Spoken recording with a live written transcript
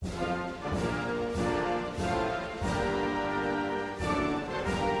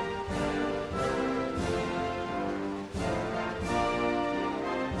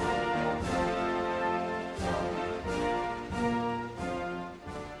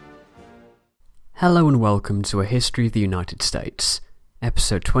Hello and welcome to A History of the United States,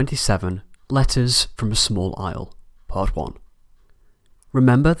 Episode 27, Letters from a Small Isle, Part 1.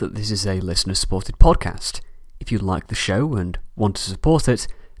 Remember that this is a listener-supported podcast. If you like the show and want to support it,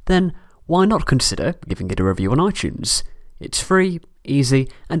 then why not consider giving it a review on iTunes? It's free, easy,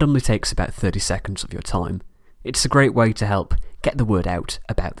 and only takes about 30 seconds of your time. It's a great way to help get the word out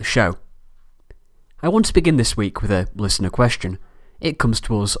about the show. I want to begin this week with a listener question. It comes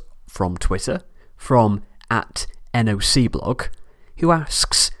to us from Twitter, from @NOCblog, who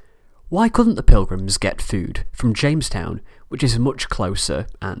asks, why couldn't the Pilgrims get food from Jamestown, which is a much closer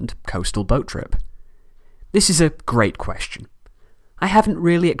and coastal boat trip? This is a great question. I haven't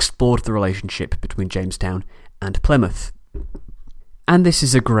really explored the relationship between Jamestown and Plymouth, and this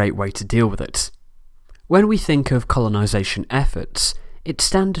is a great way to deal with it. When we think of colonisation efforts, it's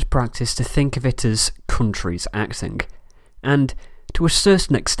standard practice to think of it as countries acting, and to a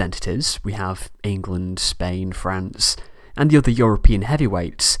certain extent it is. We have England, Spain, France, and the other European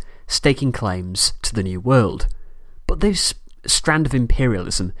heavyweights staking claims to the New World. But this strand of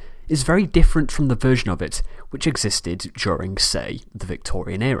imperialism is very different from the version of it which existed during, say, the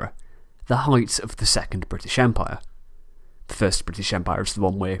Victorian era, the height of the Second British Empire. The First British Empire is the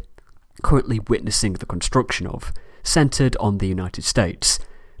one we're currently witnessing the construction of, centred on the United States.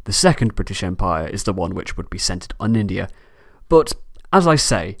 The Second British Empire is the one which would be centred on India. But, as I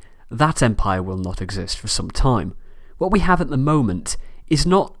say, that empire will not exist for some time. What we have at the moment is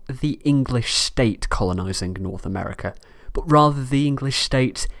not the English state colonising North America, but rather the English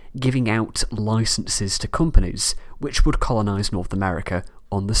state giving out licences to companies which would colonise North America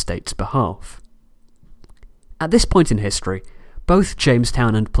on the state's behalf. At this point in history, both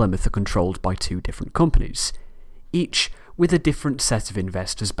Jamestown and Plymouth are controlled by two different companies, each with a different set of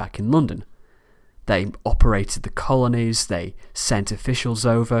investors back in London. They operated the colonies, they sent officials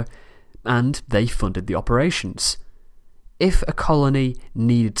over, and they funded the operations. If a colony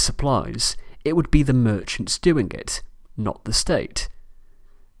needed supplies, it would be the merchants doing it, not the state.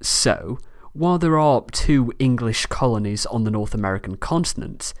 So, while there are two English colonies on the North American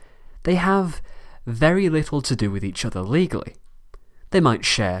continent, they have very little to do with each other legally. They might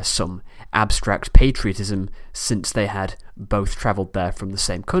share some abstract patriotism since they had both travelled there from the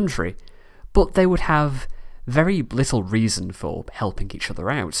same country, but they would have very little reason for helping each other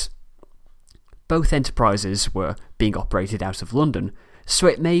out. Both enterprises were being operated out of London, so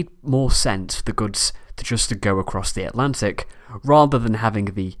it made more sense for the goods to just go across the Atlantic, rather than having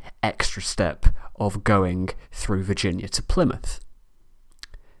the extra step of going through Virginia to Plymouth.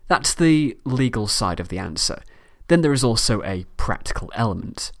 That's the legal side of the answer. Then there is also a practical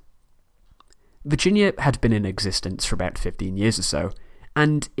element. Virginia had been in existence for about 15 years or so,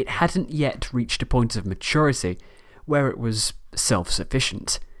 and it hadn't yet reached a point of maturity where it was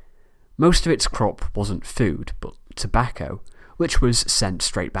self-sufficient. Most of its crop wasn't food, but tobacco, which was sent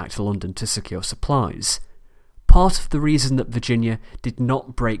straight back to London to secure supplies. Part of the reason that Virginia did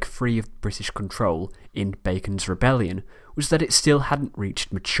not break free of British control in Bacon's Rebellion was that it still hadn't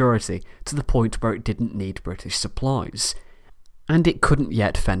reached maturity to the point where it didn't need British supplies, and it couldn't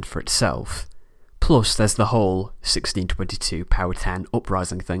yet fend for itself. Plus, there's the whole 1622 Powhatan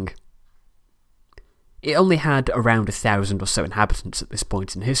uprising thing. It only had around 1,000 or so inhabitants at this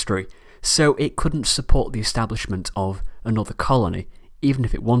point in history, so it couldn't support the establishment of another colony, even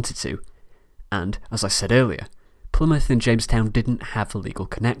if it wanted to. And, as I said earlier, Plymouth and Jamestown didn't have a legal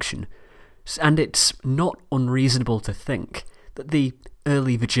connection, and it's not unreasonable to think that the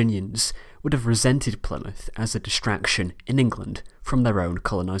early Virginians would have resented Plymouth as a distraction in England from their own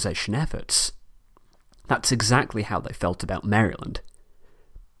colonisation efforts. That's exactly how they felt about Maryland.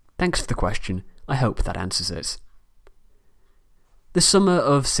 Thanks for the question. I hope that answers it. The summer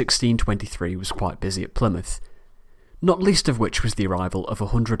of 1623 was quite busy at Plymouth, not least of which was the arrival of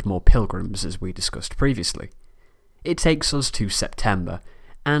 100 more pilgrims, as we discussed previously. It takes us to September,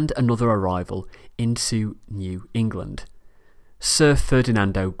 and another arrival into New England. Sir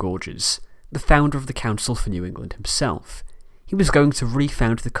Ferdinando Gorges, the founder of the Council for New England himself. He was going to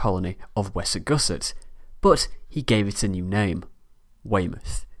refound the colony of Wessagusset, but he gave it a new name,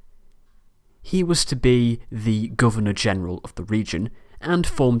 Weymouth. He was to be the Governor-General of the region, and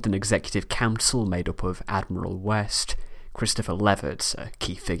formed an executive council made up of Admiral West, Christopher Leavitt, a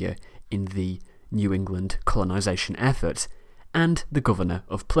key figure in the New England colonisation effort, and the Governor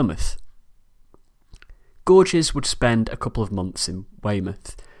of Plymouth. Gorges would spend a couple of months in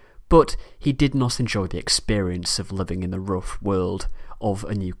Weymouth, but he did not enjoy the experience of living in the rough world of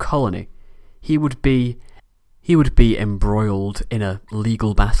a new colony. He would be embroiled in a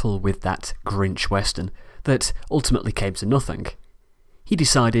legal battle with that Grinch Weston that ultimately came to nothing. he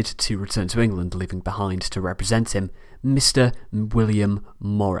decided to return to England, leaving behind to represent him Mr. William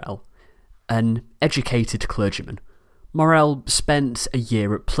Morel, an educated clergyman. Morel spent a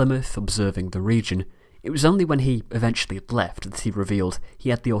year at Plymouth observing the region. It was only when he eventually left that he revealed he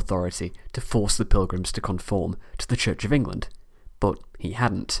had the authority to force the Pilgrims to conform to the Church of England, but he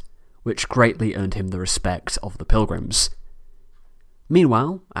hadn't, which greatly earned him the respect of the Pilgrims.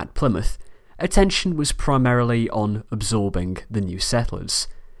 Meanwhile, at Plymouth, attention was primarily on absorbing the new settlers.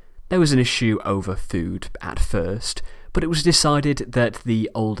 There was an issue over food at first, but it was decided that the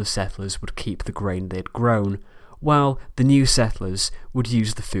older settlers would keep the grain they'd grown, while the new settlers would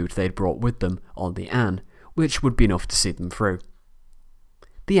use the food they'd brought with them on the Anne, which would be enough to see them through.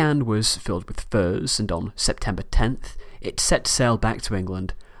 The Anne was filled with furs, and on September 10th it set sail back to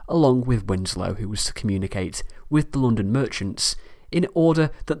England, along with Winslow, who was to communicate with the London merchants in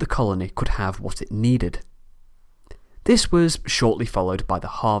order that the colony could have what it needed. This was shortly followed by the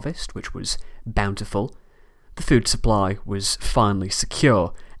harvest, which was bountiful. The food supply was finally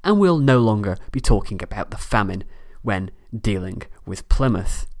secure, and we'll no longer be talking about the famine when dealing with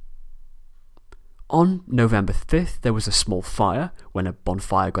Plymouth. On November 5th, there was a small fire when a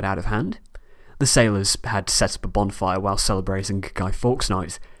bonfire got out of hand. The sailors had set up a bonfire while celebrating Guy Fawkes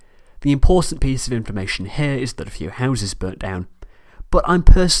Night. The important piece of information here is that a few houses burnt down, but I'm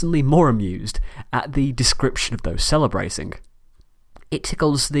personally more amused at the description of those celebrating. It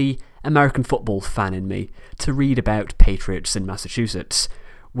tickles the American football fan in me to read about Patriots in Massachusetts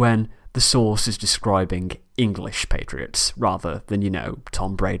when the source is describing English Patriots rather than,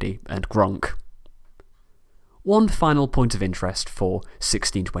 Tom Brady and Gronk. One final point of interest for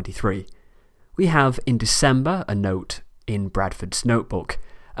 1623. We have in December a note in Bradford's notebook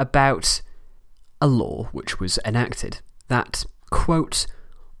about a law which was enacted that, quote,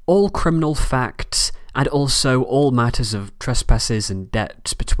 all criminal facts and also all matters of trespasses and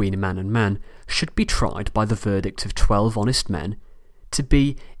debts between man and man should be tried by the verdict of 12 honest men, to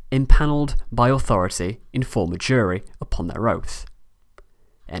be impanelled by authority in form a jury upon their oath.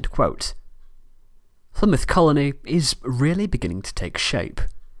 End quote. Plymouth Colony is really beginning to take shape.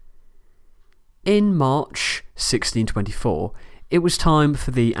 In March 1624, it was time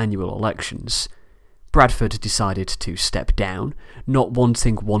for the annual elections. Bradford decided to step down, not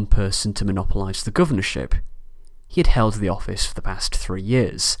wanting one person to monopolise the governorship. He had held the office for the past 3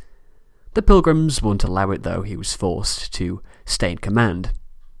 years. The Pilgrims wouldn't allow it, though. He was forced to stay in command.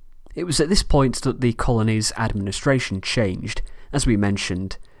 It was at this point that the colony's administration changed, as we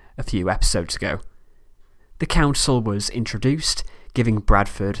mentioned a few episodes ago. The council was introduced, giving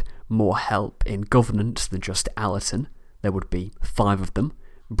Bradford more help in governance than just Allerton. There would be 5 of them,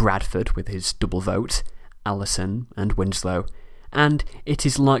 Bradford with his double vote, Allerton and Winslow, and it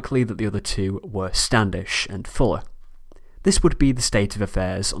is likely that the other 2 were Standish and Fuller. This would be the state of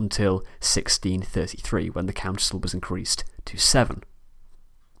affairs until 1633, when the council was increased to 7.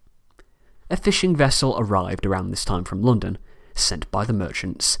 A fishing vessel arrived around this time from London, sent by the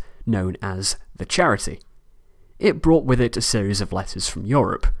merchants, known as the Charity. It brought with it a series of letters from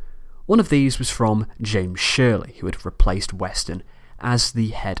Europe. One of these was from James Shirley, who had replaced Weston as the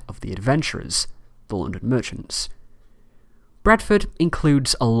head of the adventurers, the London merchants. Bradford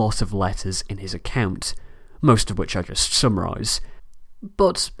includes a lot of letters in his account, most of which I just summarise,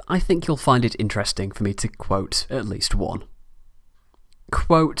 but I think you'll find it interesting for me to quote at least one.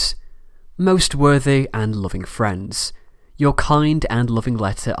 Quote, most worthy and loving friends, your kind and loving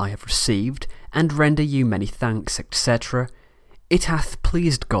letter I have received, and render you many thanks, etc. It hath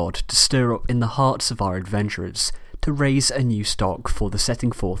pleased God to stir up in the hearts of our adventurers to raise a new stock for the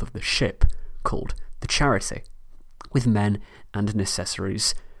setting forth of the ship, called the Charity, with men and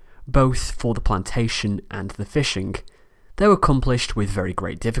necessaries, both for the plantation and the fishing, though accomplished with very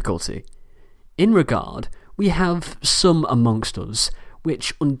great difficulty. In regard, we have some amongst us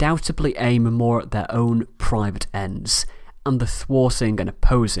which undoubtedly aim more at their own private ends, and the thwarting and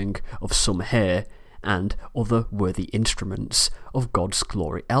opposing of some here, and other worthy instruments of God's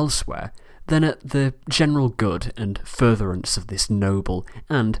glory elsewhere, than at the general good and furtherance of this noble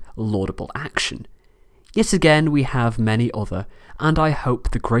and laudable action. Yet again we have many other, and I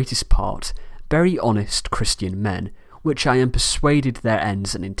hope the greatest part, very honest Christian men, which I am persuaded their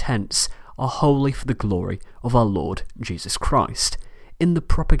ends and intents are wholly for the glory of our Lord Jesus Christ, in the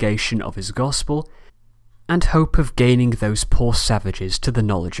propagation of his gospel, and hope of gaining those poor savages to the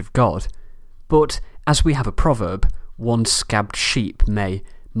knowledge of God. But, as we have a proverb, one scabbed sheep may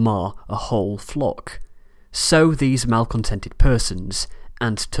mar a whole flock. So these malcontented persons,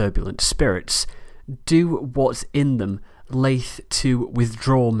 and turbulent spirits, do what in them layeth to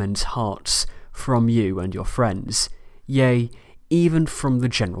withdraw men's hearts from you and your friends, yea, even from the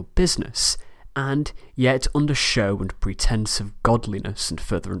general business, and yet under show and pretence of godliness and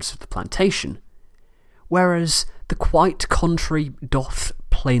furtherance of the plantation, whereas the quite contrary doth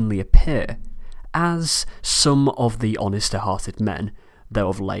plainly appear, as some of the honester-hearted men, though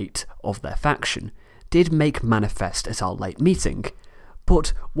of late of their faction, did make manifest at our late meeting.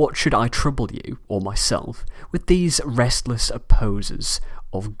 But what should I trouble you, or myself, with these restless opposers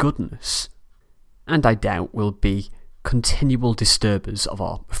of goodness? And I doubt will be continual disturbers of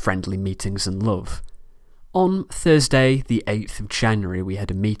our friendly meetings and love. On Thursday, the 8th of January, we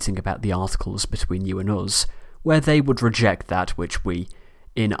had a meeting about the articles between you and us, where they would reject that which we,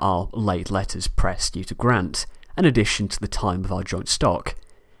 in our late letters, pressed you to grant, an addition to the time of our joint stock.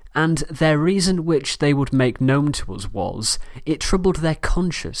 And their reason which they would make known to us was, it troubled their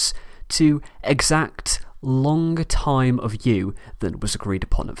conscience to exact longer time of you than was agreed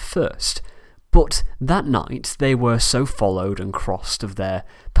upon at first. But that night they were so followed and crossed of their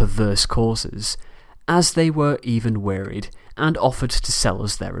perverse causes, as they were even wearied, and offered to sell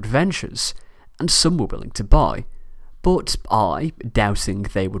us their adventures, and some were willing to buy. But I, doubting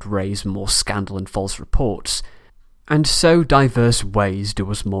they would raise more scandal and false reports, and so divers ways do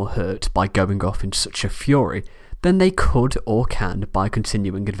us more hurt by going off in such a fury than they could or can by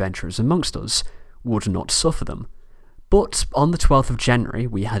continuing adventurers amongst us, would not suffer them. But on the 12th of January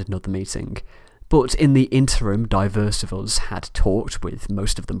we had another meeting, but in the interim divers of us had talked with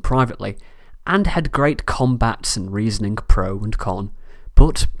most of them privately, and had great combats and reasoning pro and con.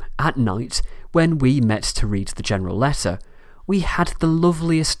 But at night, when we met to read the general letter, we had the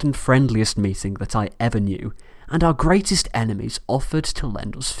loveliest and friendliest meeting that I ever knew, and our greatest enemies offered to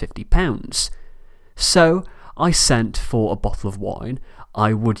lend us £50. So I sent for a bottle of wine,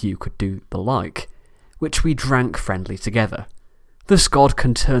 I would you could do the like, which we drank friendly together. Thus God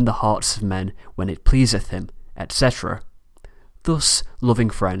can turn the hearts of men when it pleaseth him, etc. Thus, loving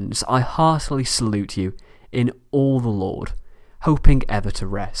friends, I heartily salute you in all the Lord, hoping ever to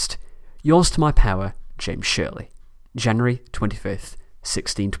rest. Yours to my power, James Shirley. January 25th,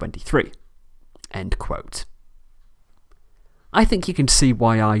 1623. End quote. I think you can see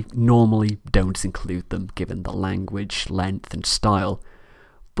why I normally don't include them, given the language, length and style,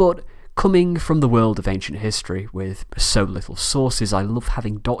 but coming from the world of ancient history with so little sources, I love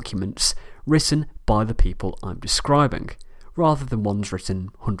having documents written by the people I'm describing, rather than ones written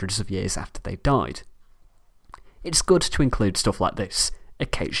hundreds of years after they've died. It's good to include stuff like this,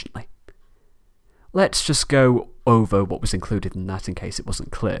 occasionally. Let's just go over what was included in that in case it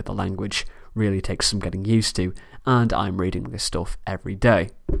wasn't clear. The language really takes some getting used to, and I'm reading this stuff every day.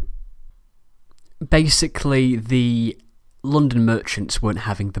 Basically, the London merchants weren't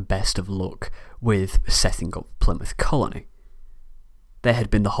having the best of luck with setting up Plymouth Colony. There had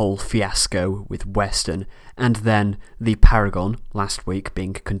been the whole fiasco with Western, and then the Paragon last week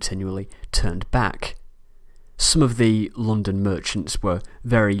being continually turned back. Some of the London merchants were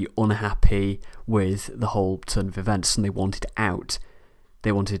very unhappy with the whole turn of events and they wanted out.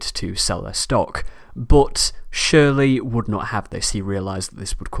 They wanted to sell their stock, but Shirley would not have this. He realised that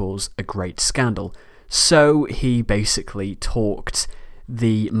this would cause a great scandal, so he basically talked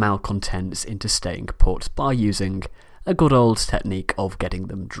the malcontents into staying put by using a good old technique of getting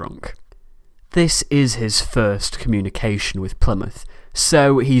them drunk. This is his first communication with Plymouth,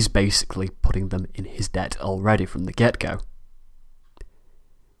 so he's basically putting them in his debt already from the get-go.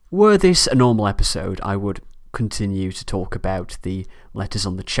 Were this a normal episode, I would continue to talk about the letters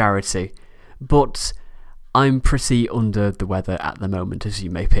on the charity, but I'm pretty under the weather at the moment, as you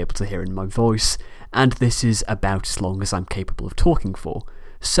may be able to hear in my voice, and this is about as long as I'm capable of talking for,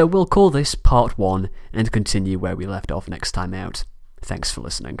 so we'll call this part 1 and continue where we left off next time out. Thanks for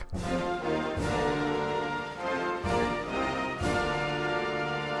listening.